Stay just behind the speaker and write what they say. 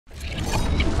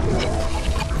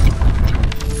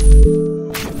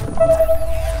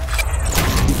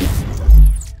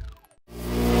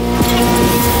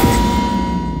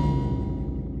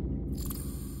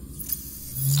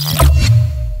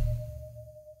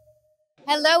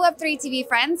Hello Web3 TV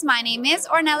friends, my name is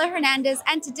Ornella Hernandez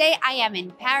and today I am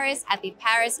in Paris at the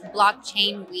Paris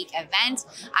Blockchain Week event.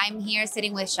 I'm here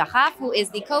sitting with Shahaf, who is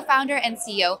the co-founder and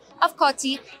CEO of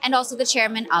COTI and also the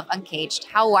chairman of UNKJD.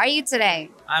 How are you today?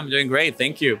 I'm doing great,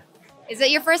 thank you. Is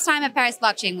it your first time at Paris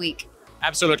Blockchain Week?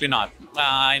 Absolutely not.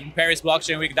 In Paris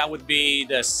Blockchain Week, that would be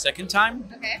the second time,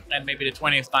 and maybe the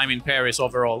 20th time in Paris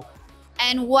overall.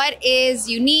 And what is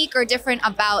unique or different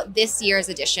about this year's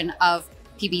edition of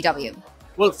PBW?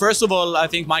 Well, first of all, I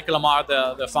think Michael Amar,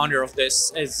 the founder of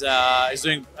this, is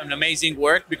doing an amazing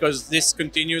work because this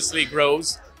continuously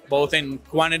grows both in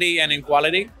quantity and in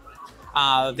quality.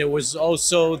 There was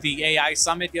also the AI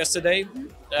summit yesterday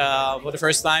for the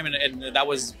first time, and that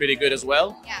was pretty good as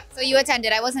well. Yeah, so you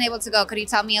attended. I wasn't able to go. Could you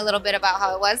tell me a little bit about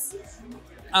how it was?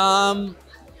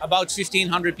 About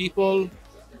 1,500 people,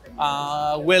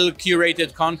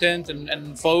 well-curated content,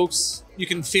 and folks, you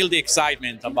can feel the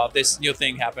excitement about this new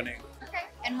thing happening.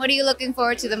 And what are you looking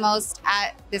forward to the most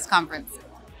at this conference?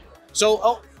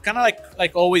 So, kind of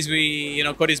like always,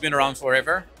 COTI's been around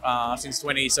forever, since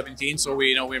 2017. So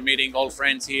we're meeting old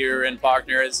friends here and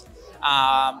partners.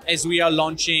 As we are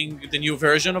launching the new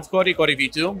version of COTI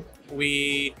V2,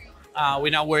 we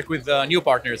now work with new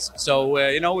partners. So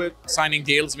we're signing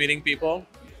deals, meeting people.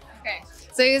 Okay.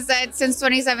 So you said since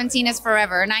 2017 is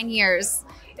forever, 9 years.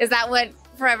 Is that what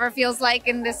forever feels like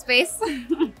in this space?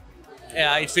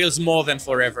 Yeah, it feels more than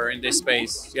forever in this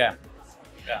space. Yeah.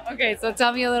 Okay, so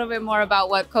tell me a little bit more about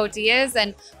what COTI is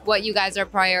and what you guys are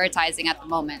prioritizing at the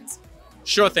moment.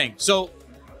 Sure thing. So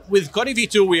with COTI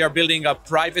V2, we are building a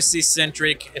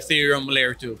privacy-centric Ethereum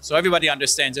Layer 2. So everybody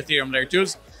understands Ethereum Layer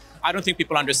 2s. I don't think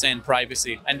people understand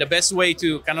privacy. And the best way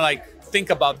to kind of think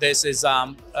about this is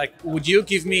would you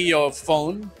give me your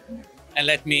phone and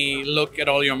let me look at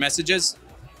all your messages?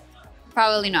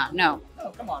 Probably not, no. Oh,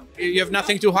 come on. You have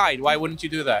nothing to hide. Why wouldn't you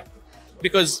do that?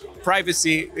 Because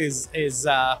privacy is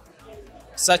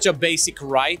such a basic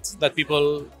right that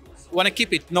people want to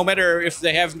keep it, no matter if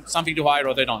they have something to hide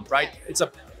or they don't, right?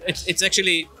 It's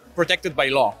actually protected by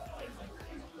law.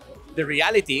 The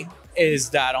reality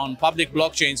is that on public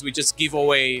blockchains, we just give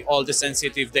away all the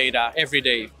sensitive data every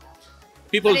day.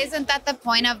 But isn't that the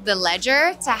point of the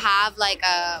ledger, to have like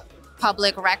a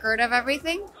public record of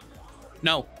everything?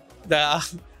 No.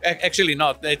 Actually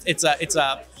not. It's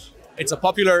a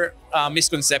popular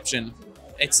misconception.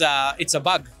 It's a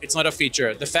bug. It's not a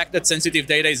feature. The fact that sensitive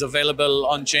data is available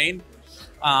on chain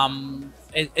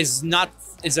is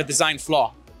a design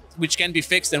flaw, which can be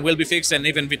fixed and will be fixed. And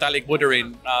even Vitalik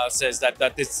Buterin says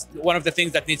that it's one of the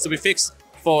things that needs to be fixed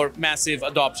for massive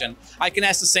adoption. I can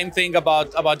ask the same thing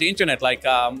about the internet.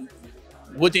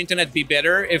 Would the internet be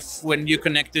better if when you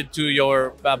connected to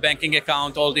your banking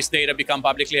account, all this data become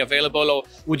publicly available? Or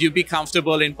would you be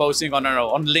comfortable in posting on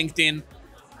LinkedIn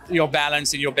your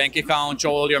balance in your bank account,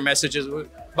 show all your messages?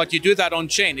 But you do that on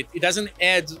chain. It doesn't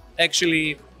add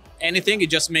actually anything. It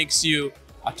just makes you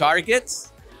a target,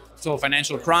 so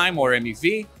financial crime or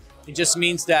MEV. It just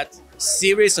means that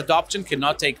serious adoption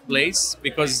cannot take place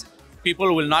because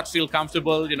people will not feel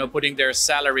comfortable, putting their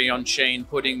salary on chain,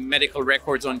 putting medical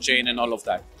records on chain and all of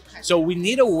that. So we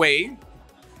need a way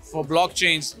for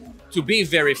blockchains to be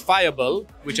verifiable,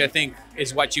 which I think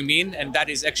is what you mean, and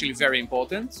that is actually very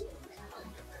important,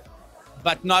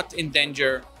 but not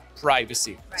endanger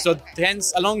privacy. So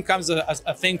hence along comes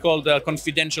a thing called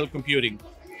confidential computing,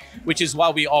 which is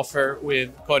what we offer with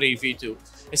COTI V2.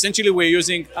 Essentially, we're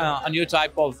using a new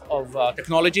type of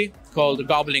technology called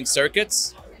garbling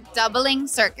circuits. Doubling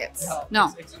circuits.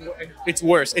 No. It's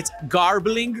worse. It's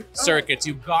garbling circuits.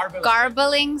 You garble.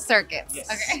 Garbling circuits. Yes.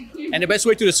 Okay. And the best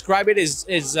way to describe it is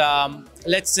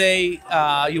let's say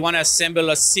you want to assemble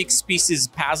a 6 pieces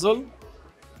puzzle,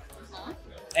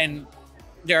 and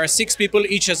there are 6 people,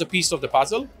 each has a piece of the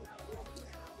puzzle,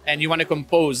 and you want to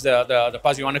compose the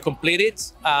puzzle. You want to complete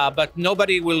it, but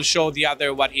nobody will show the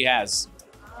other what he has.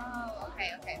 Oh,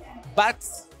 okay. But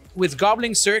with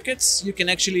garbling circuits, you can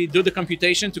actually do the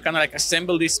computation to kind of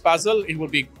assemble this puzzle. It will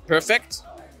be perfect,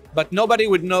 but nobody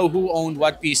would know who owned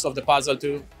what piece of the puzzle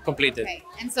to complete it. Okay.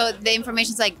 And so the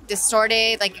information's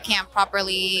distorted, you can't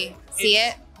properly see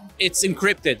it? It's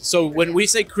encrypted. So when we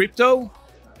say crypto,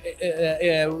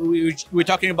 we're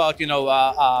talking about,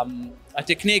 a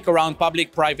technique around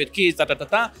public-private keys,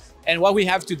 And what we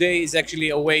have today is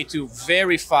actually a way to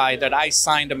verify that I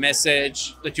signed a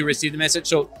message, that you received a message.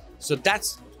 So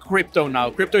that's crypto now.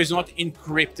 Crypto is not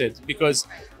encrypted because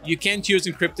you can't use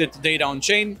encrypted data on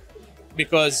chain,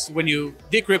 because when you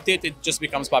decrypt it, it just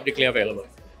becomes publicly available.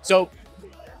 So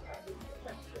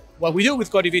what we do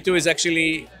with COTI V2 is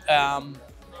actually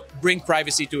bring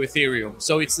privacy to Ethereum.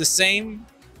 So it's the same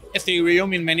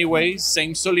Ethereum in many ways,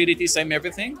 same solidity, same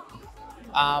everything.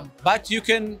 But you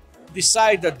can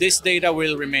decide that this data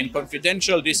will remain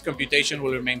confidential, this computation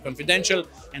will remain confidential,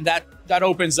 and that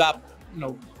opens up,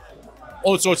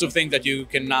 all sorts of things that you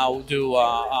can now do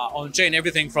on chain.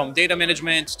 Everything from data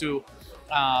management to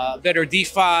better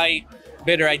DeFi,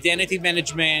 better identity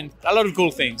management, a lot of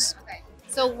cool things. Okay.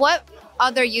 So what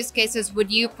other use cases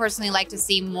would you personally like to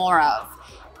see more of?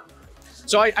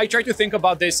 So I try to think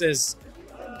about this as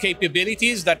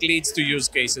capabilities that leads to use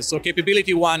cases. So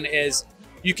capability one is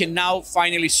you can now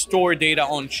finally store data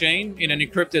on chain in an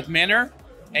encrypted manner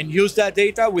and use that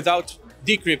data without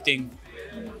decrypting.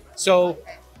 So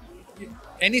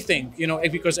anything,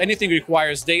 because anything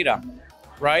requires data,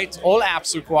 right? All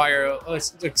apps require, a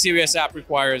serious app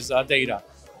requires data.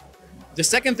 The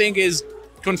second thing is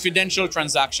confidential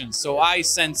transactions. So I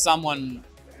send someone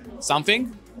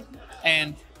something,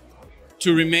 and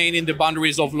to remain in the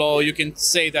boundaries of law, you can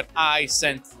say that I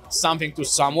sent something to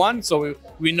someone. So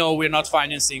we know we're not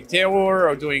financing terror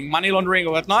or doing money laundering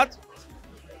or whatnot.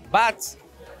 But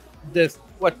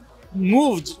what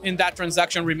moved in that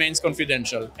transaction remains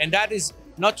confidential. And that is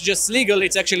not just legal,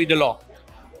 it's actually the law.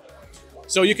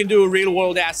 So you can do real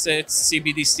world assets,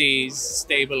 CBDCs,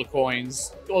 stable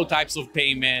coins, all types of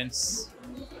payments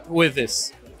with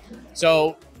this.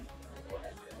 So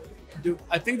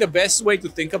I think the best way to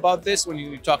think about this when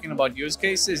you're talking about use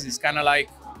cases is kind of like,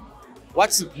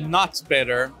 what's not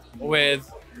better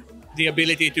with the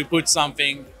ability to put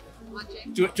something,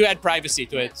 to add privacy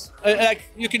to it?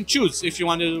 Like you can choose if you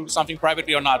want to do something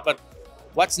privately or not, but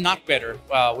what's not better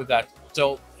with that?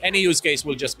 So any use case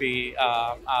will just be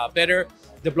better.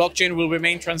 The blockchain will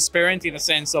remain transparent in a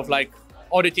sense of like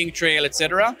auditing trail,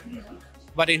 etc.,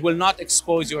 but it will not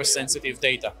expose your sensitive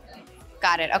data.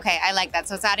 Got it. Okay, I like that.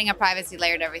 So it's adding a privacy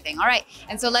layer to everything. All right.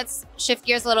 And so let's shift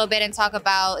gears a little bit and talk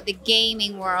about the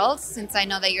gaming world, since I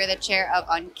know that you're the chair of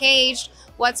UNKJD.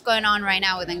 What's going on right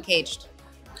now with UNKJD?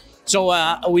 So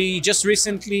we just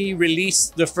recently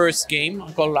released the first game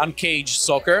called UNKJD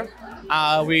Soccer.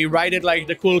 We write it like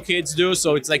the cool kids do.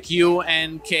 So it's like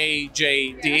UNKJD.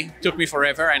 Took me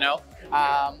forever, I know.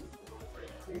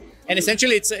 And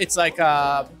essentially it's like,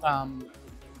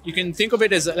 you can think of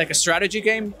it as like a strategy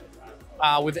game.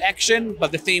 With action,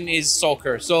 but the theme is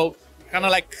soccer. So kind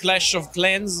of like Clash of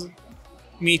Clans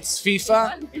meets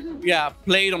FIFA,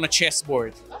 played on a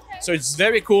chessboard. Okay. So it's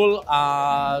very cool.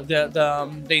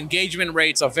 The engagement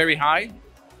rates are very high.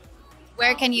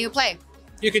 Where can you play?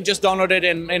 You can just download it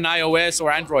in iOS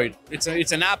or Android. It's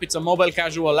an app. It's a mobile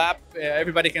casual app.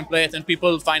 Everybody can play it, and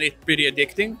people find it pretty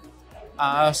addicting.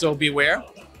 So beware.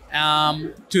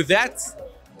 To that,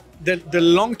 the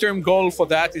long-term goal for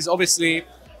that is obviously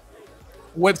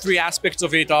Web3 aspects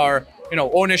of it are,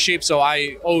 ownership. So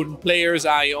I own players,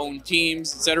 I own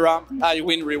teams, etc. I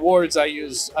win rewards.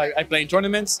 I play in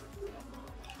tournaments.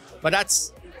 But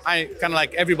I kind of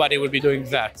like everybody would be doing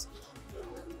that.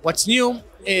 What's new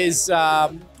is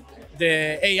the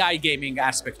AI gaming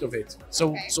aspect of it.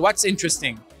 So what's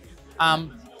interesting?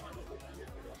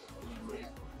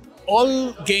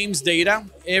 All games data,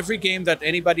 every game that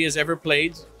anybody has ever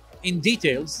played in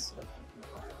details,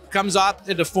 comes out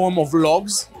in the form of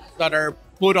logs that are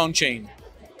put on chain.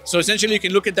 So essentially you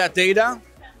can look at that data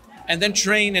and then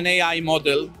train an AI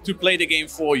model to play the game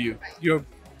for you. You're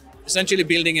essentially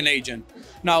building an agent.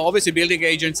 Now, obviously building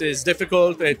agents is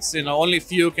difficult. It's, only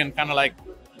few can kind of like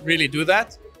really do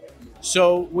that.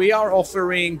 So we are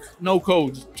offering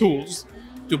no-code tools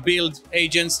to build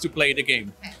agents to play the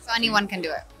game. Okay, so anyone can do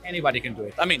it? Anybody can do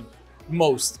it. I mean,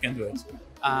 most can do it.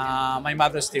 My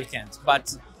mother still can't,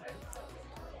 but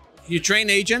you train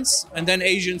agents, and then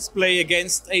agents play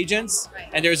against agents,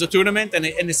 and there's a tournament, and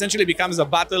it essentially becomes a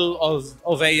battle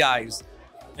of AIs.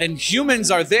 And humans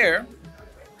are there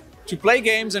to play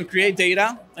games and create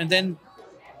data, and then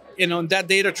that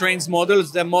data trains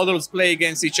models, the models play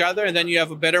against each other, and then you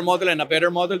have a better model and a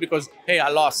better model because, hey, I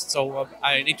lost, so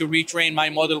I need to retrain my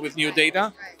model with new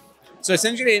data. So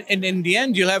essentially, in the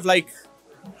end, you'll have like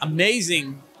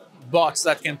amazing bots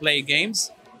that can play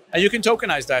games. And you can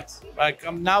tokenize that. Like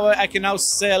I can now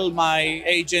sell my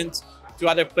agent to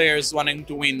other players wanting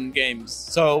to win games.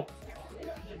 So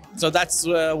that's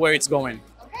where it's going.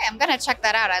 Okay, I'm gonna check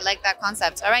that out. I like that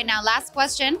concept. All right, now last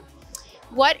question.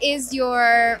 What is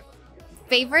your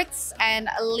favorites and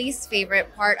least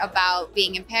favorite part about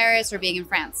being in Paris or being in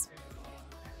France?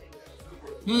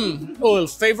 Well,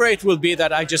 favorite will be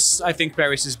that I think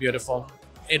Paris is beautiful.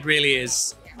 It really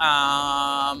is.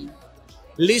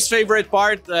 Least favorite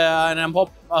part, and I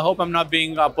hope I'm not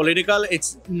being political,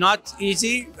 it's not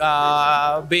easy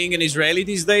being an Israeli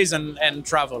these days and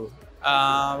travel.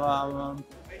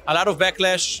 a lot of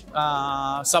backlash,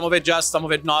 some of it just, some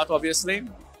of it not, obviously.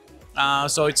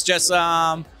 So it's just,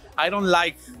 I don't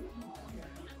like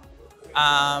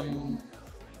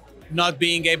not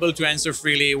being able to answer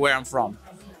freely where I'm from,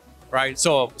 right?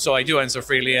 So I do answer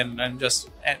freely and just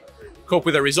cope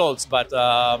with the results, but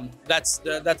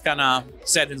that kind of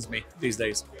saddens me these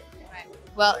days.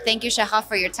 Well, thank you, Shahaf,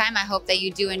 for your time. I hope that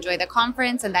you do enjoy the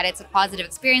conference and that it's a positive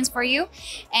experience for you.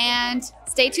 And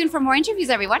stay tuned for more interviews,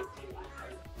 everyone.